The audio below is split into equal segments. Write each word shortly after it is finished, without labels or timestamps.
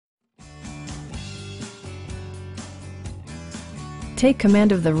Take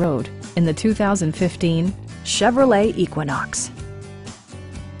command of the road in the 2015 Chevrolet Equinox.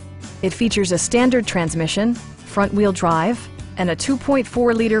 It features a standard transmission, front-wheel drive, and a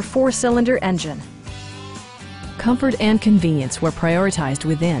 2.4-liter four-cylinder engine. Comfort and convenience were prioritized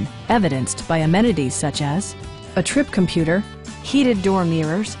within, evidenced by amenities such as a trip computer, heated door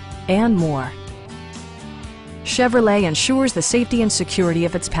mirrors, and more. Chevrolet ensures the safety and security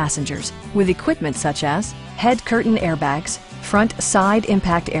of its passengers with equipment such as head curtain airbags, front side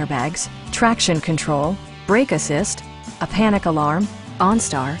impact airbags, traction control, brake assist, a panic alarm,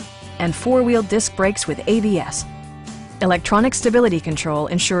 OnStar, and four-wheel disc brakes with ABS. Electronic stability control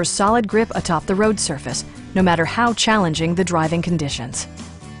ensures solid grip atop the road surface, no matter how challenging the driving conditions.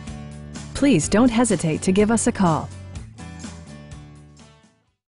 Please don't hesitate to give us a call.